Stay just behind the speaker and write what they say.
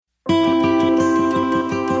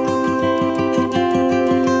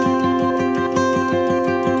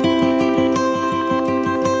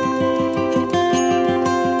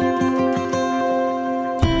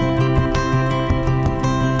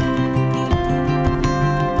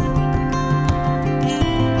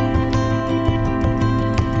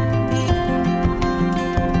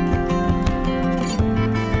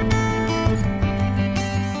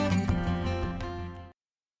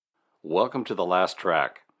Welcome to The Last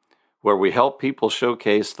Track, where we help people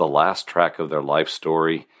showcase the last track of their life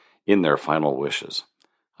story in their final wishes.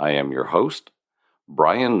 I am your host,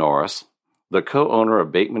 Brian Norris, the co-owner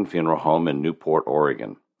of Bateman Funeral Home in Newport,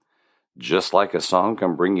 Oregon. Just like a song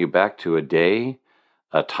can bring you back to a day,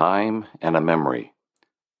 a time, and a memory,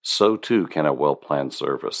 so too can a well-planned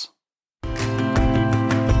service.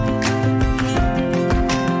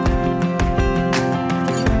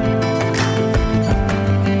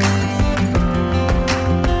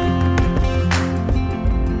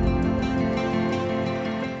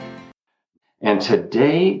 And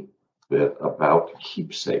today, a bit about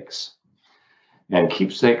keepsakes. And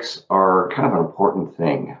keepsakes are kind of an important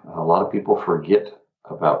thing. A lot of people forget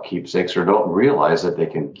about keepsakes or don't realize that they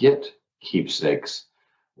can get keepsakes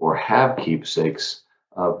or have keepsakes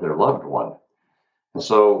of their loved one. And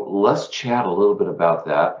so let's chat a little bit about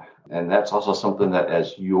that. And that's also something that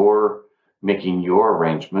as you're making your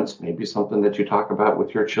arrangements, maybe something that you talk about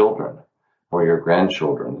with your children or your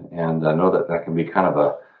grandchildren. And I know that that can be kind of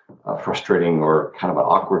a frustrating or kind of an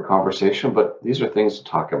awkward conversation, but these are things to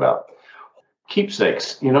talk about.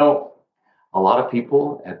 Keepsakes, a lot of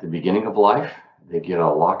people at the beginning of life, they get a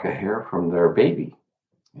lock of hair from their baby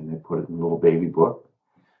and they put it in a little baby book.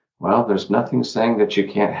 Well, there's nothing saying that you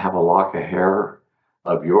can't have a lock of hair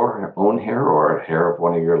of your own hair or a hair of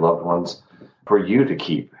one of your loved ones for you to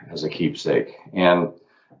keep as a keepsake. And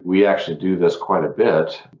we actually do this quite a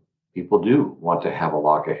bit. People do want to have a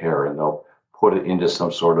lock of hair and they'll put it into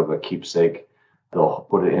some sort of a keepsake. They'll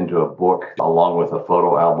put it into a book along with a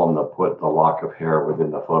photo album. They'll put the lock of hair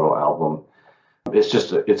within the photo album.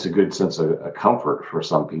 It's a good sense of comfort for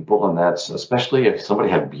some people. And that's especially if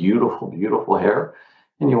somebody had beautiful, beautiful hair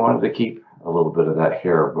and you wanted to keep a little bit of that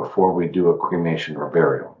hair before we do a cremation or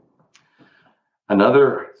burial.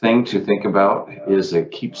 Another thing to think about is a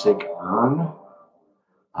keepsake urn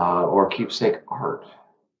or keepsake art.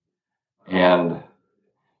 And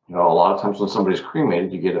a lot of times when somebody's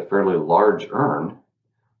cremated, you get a fairly large urn,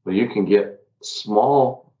 but you can get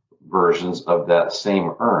small versions of that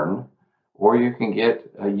same urn, or you can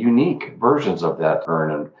get unique versions of that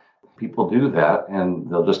urn. And people do that, and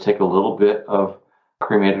they'll just take a little bit of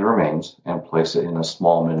cremated remains and place it in a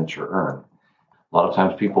small miniature urn. A lot of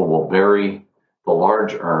times people will bury the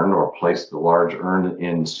large urn or place the large urn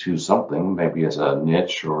into something, maybe as a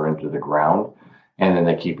niche or into the ground. And then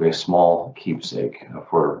they keep a small keepsake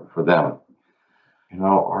for them.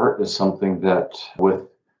 Art is something that with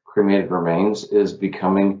cremated remains is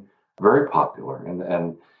becoming very popular.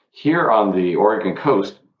 And here on the Oregon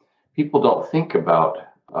coast, people don't think about,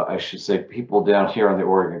 people down here on the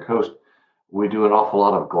Oregon coast, we do an awful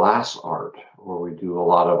lot of glass art, or we do a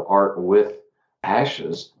lot of art with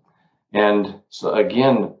ashes. And so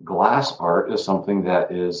again, glass art is something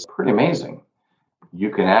that is pretty amazing.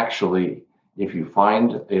 You can actually, if you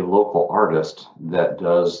find a local artist that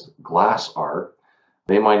does glass art,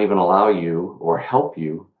 they might even allow you or help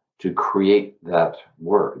you to create that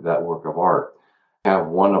work of art. We have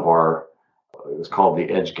one of our, it's called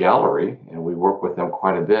the Edge Gallery, and we work with them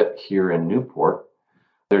quite a bit here in Newport.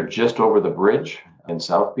 They're just over the bridge in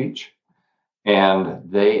South Beach, and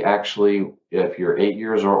they actually, if you're 8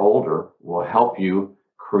 years or older, will help you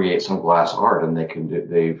create some glass art. And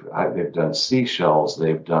they've done seashells,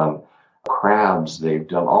 they've done crabs, they've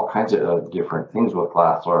done all kinds of different things with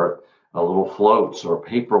glass art, little floats or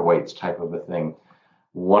paperweights type of a thing.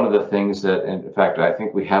 One of the things that, and in fact, I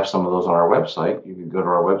think we have some of those on our website. You can go to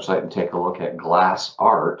our website and take a look at glass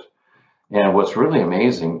art. And what's really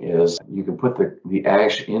amazing is you can put the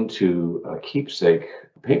ash into a keepsake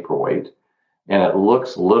paperweight, and it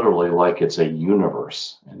looks literally like it's a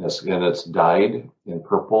universe. And it's dyed in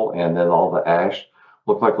purple, and then all the ash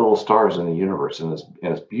look like little stars in the universe, and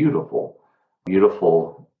it's beautiful,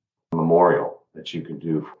 beautiful memorial that you can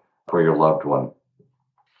do for your loved one.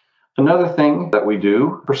 Another thing that we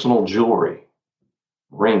do, personal jewelry,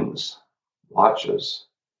 rings, watches,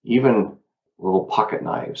 even little pocket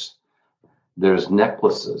knives. There's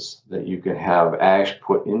necklaces that you can have ash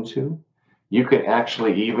put into. You can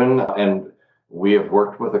actually and we have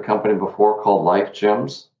worked with a company before called Life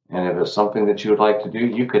Gems, and if it's something that you would like to do,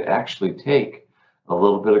 you could actually take a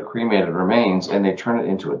little bit of cremated remains and they turn it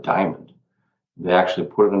into a diamond. They actually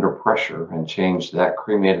put it under pressure and change that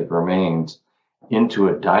cremated remains into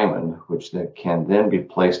a diamond, which can then be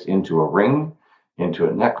placed into a ring, into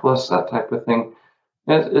a necklace, that type of thing.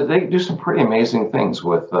 And they do some pretty amazing things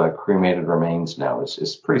with cremated remains now.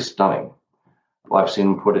 It's pretty stunning. I've seen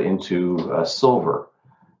them put it into silver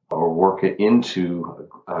or work it into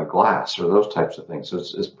glass or those types of things. So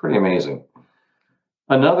it's pretty amazing.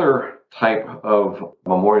 Another type of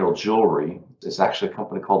memorial jewelry It's actually a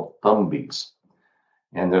company called Thumbies.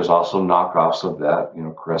 And there's also knockoffs of that.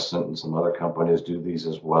 Crescent and some other companies do these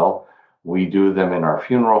as well. We do them in our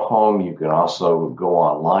funeral home. You can also go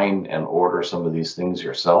online and order some of these things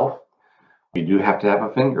yourself. You do have to have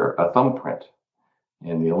a thumbprint.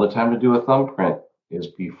 And the only time to do a thumbprint is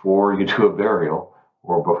before you do a burial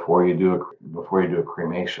or before you do a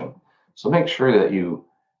cremation. So make sure that you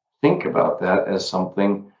think about that as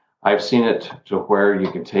something. I've seen it to where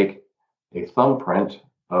you can take a thumbprint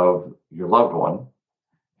of your loved one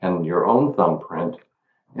and your own thumbprint,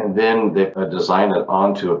 and then they design it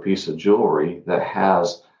onto a piece of jewelry that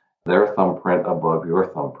has their thumbprint above your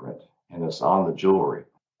thumbprint, and it's on the jewelry.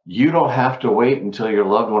 You don't have to wait until your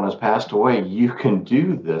loved one has passed away. You can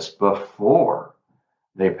do this before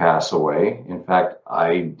they pass away. In fact,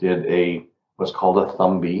 I did what's called a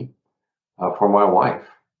thumbie for my wife.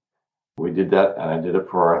 We did that, and I did it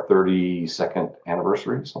for our 32nd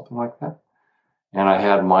anniversary, something like that. And I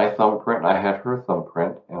had my thumbprint, and I had her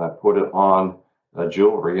thumbprint, and I put it on a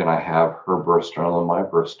jewelry, and I have her birthstone and my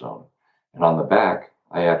birthstone. And on the back,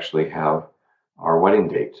 I actually have our wedding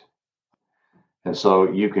date. And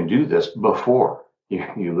so you can do this before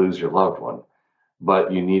you lose your loved one,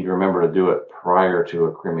 but you need to remember to do it prior to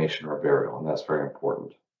a cremation or burial, and that's very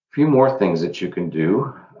important. A few more things that you can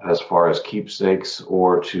do as far as keepsakes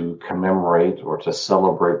or to commemorate or to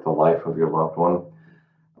celebrate the life of your loved one.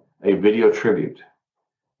 A video tribute.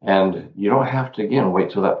 And you don't have to, again,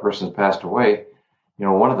 wait till that person's passed away.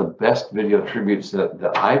 One of the best video tributes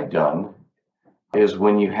that I've done is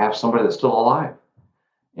when you have somebody that's still alive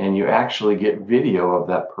and you actually get video of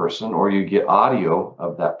that person or you get audio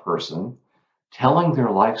of that person telling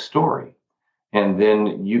their life story. And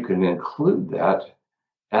then you can include that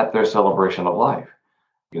at their celebration of life.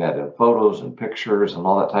 You can add in photos and pictures and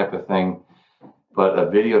all that type of thing. But a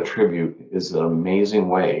video tribute is an amazing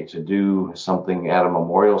way to do something at a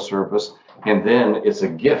memorial service. And then it's a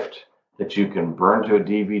gift that you can burn to a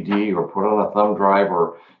DVD or put on a thumb drive,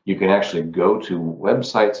 or you can actually go to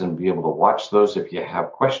websites and be able to watch those. If you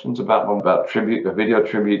have questions about video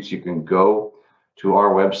tributes, you can go to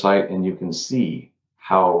our website and you can see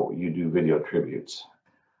how you do video tributes.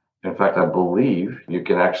 In fact, I believe you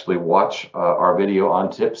can actually watch our video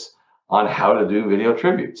on tips on how to do video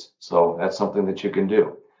tributes. So that's something that you can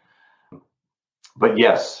do. But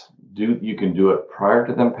yes, you can do it prior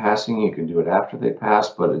to them passing. You can do it after they pass,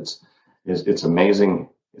 but it's amazing.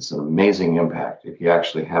 It's an amazing impact if you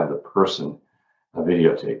actually have the person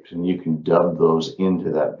videotaped, and you can dub those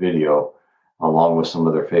into that video along with some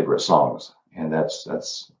of their favorite songs. And that's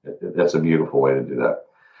a beautiful way to do that.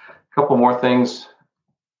 A couple more things.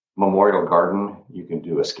 Memorial garden. You can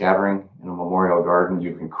do a scattering in a memorial garden.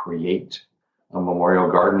 You can create a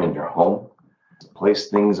memorial garden in your home. Place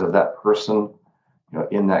things of that person,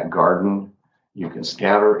 in that garden. You can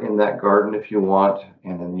scatter in that garden if you want,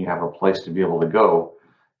 and then you have a place to be able to go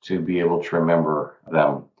to be able to remember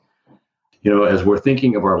them. As we're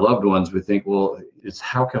thinking of our loved ones, we think, well, it's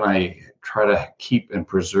how can I try to keep and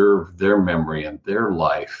preserve their memory and their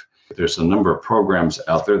life? There's a number of programs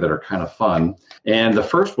out there that are kind of fun. And the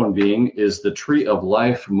first one is the Tree of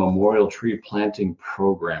Life Memorial Tree Planting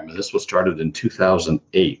Program. And this was started in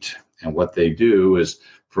 2008. And what they do is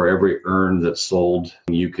for every urn that's sold,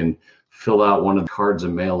 you can fill out one of the cards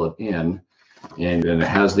and mail it in. And then it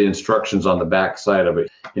has the instructions on the back side of it.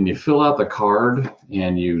 And you fill out the card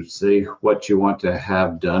and you say what you want to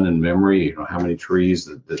have done in memory, how many trees,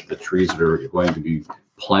 the trees that are going to be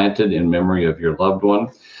planted in memory of your loved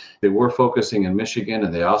one. They were focusing in Michigan,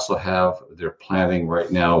 and they're planting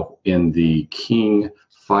right now in the King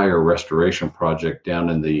Fire Restoration Project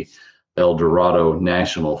down in the El Dorado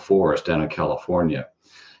National Forest down in California.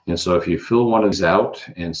 And so if you fill one of these out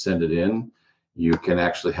and send it in, you can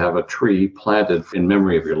actually have a tree planted in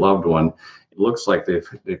memory of your loved one. It looks like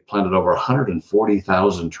they've planted over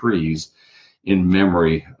 140,000 trees in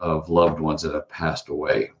memory of loved ones that have passed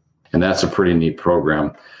away. And that's a pretty neat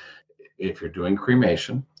program. If you're doing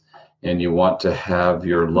cremation, and you want to have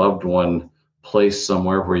your loved one placed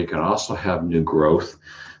somewhere where you can also have new growth,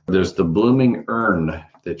 there's the blooming urn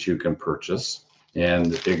that you can purchase,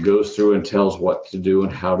 and it goes through and tells what to do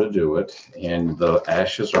and how to do it. And the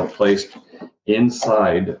ashes are placed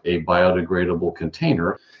inside a biodegradable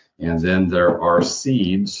container, and then there are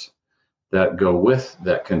seeds that go with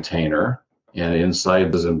that container, and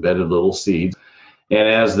inside is embedded little seeds. And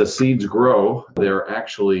as the seeds grow, they're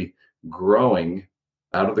actually growing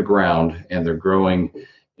out of the ground, and they're growing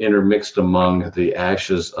intermixed among the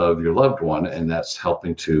ashes of your loved one, and that's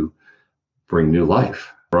helping to bring new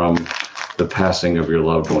life from the passing of your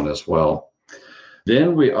loved one as well.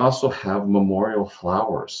 Then we also have memorial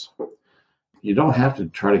flowers. you don't have to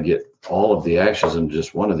try to get all of the ashes in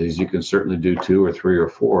just one of these. You can certainly do 2 or 3 or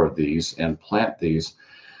 4 of these and plant these.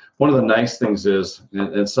 One of the nice things is,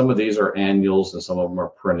 and some of these are annuals and some of them are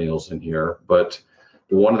perennials in here, but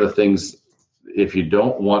one of the things, if you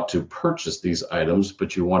don't want to purchase these items,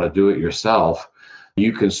 but you want to do it yourself,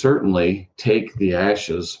 you can certainly take the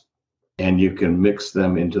ashes and you can mix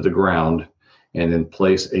them into the ground and then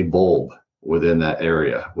place a bulb within that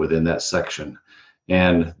area, within that section.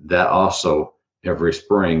 And that also every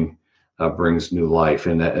spring brings new life.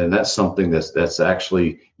 And that's something that's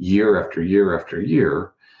actually year after year after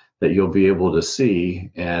year that you'll be able to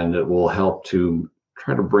see, and it will help to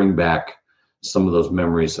try to bring back some of those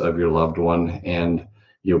memories of your loved one. And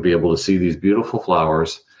you'll be able to see these beautiful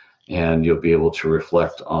flowers, and you'll be able to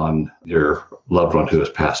reflect on your loved one who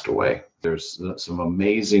has passed away. There's some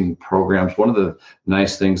amazing programs. One of the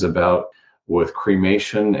nice things about with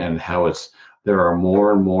cremation and how there are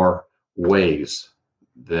more and more ways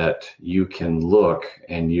that you can look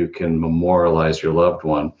and you can memorialize your loved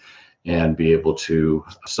one and be able to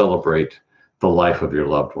celebrate the life of your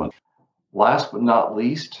loved one. Last but not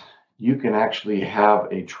least, you can actually have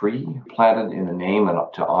a tree planted in the name and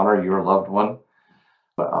to honor your loved one.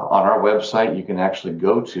 On our website, you can actually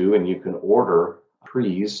go to and you can order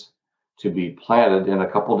trees to be planted in a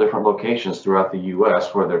couple different locations throughout the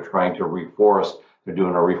U.S. where they're trying to reforest. They're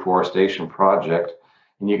doing a reforestation project,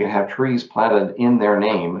 and you can have trees planted in their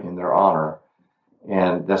name, in their honor.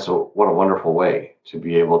 And what a wonderful way to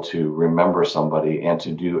be able to remember somebody and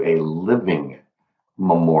to do a living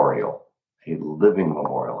memorial,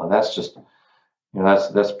 And that's just,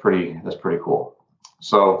 that's pretty cool.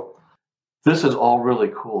 So this is all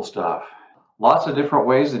really cool stuff. Lots of different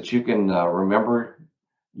ways that you can remember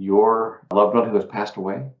your loved one who has passed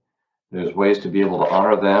away. There's ways to be able to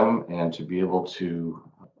honor them and to be able to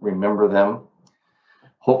remember them.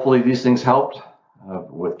 Hopefully these things helped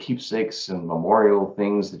with keepsakes and memorial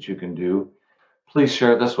things that you can do. Please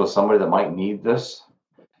share this with somebody that might need this.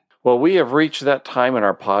 Well, we have reached that time in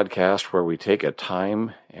our podcast where we take a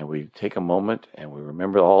time and we take a moment and we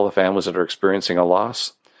remember all the families that are experiencing a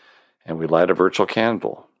loss, and we light a virtual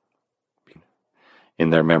candle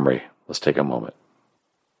in their memory. Let's take a moment.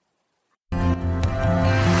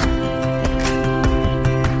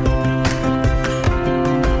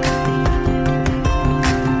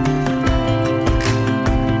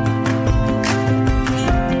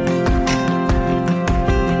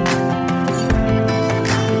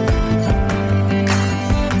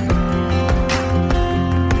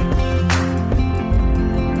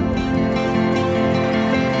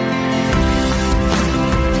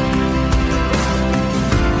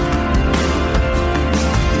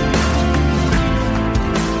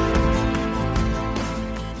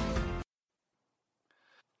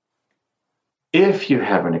 If you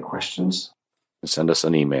have any questions, send us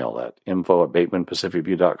an email at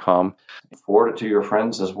info@batemanpacificview.com. Forward it to your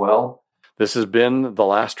friends as well. This has been The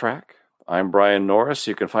Last Track. I'm Brian Norris.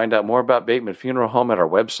 You can find out more about Bateman Funeral Home at our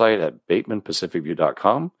website at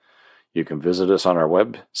batemanpacificview.com. You can visit us on our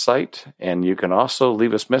website, and you can also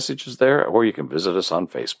leave us messages there, or you can visit us on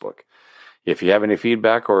Facebook. If you have any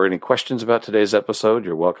feedback or any questions about today's episode,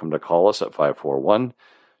 you're welcome to call us at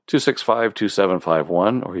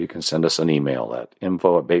 541-265-2751, or you can send us an email at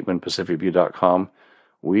info@batemanpacificview.com.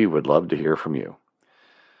 We would love to hear from you.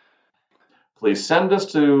 Please send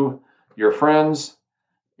us to your friends,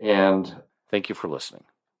 and thank you for listening.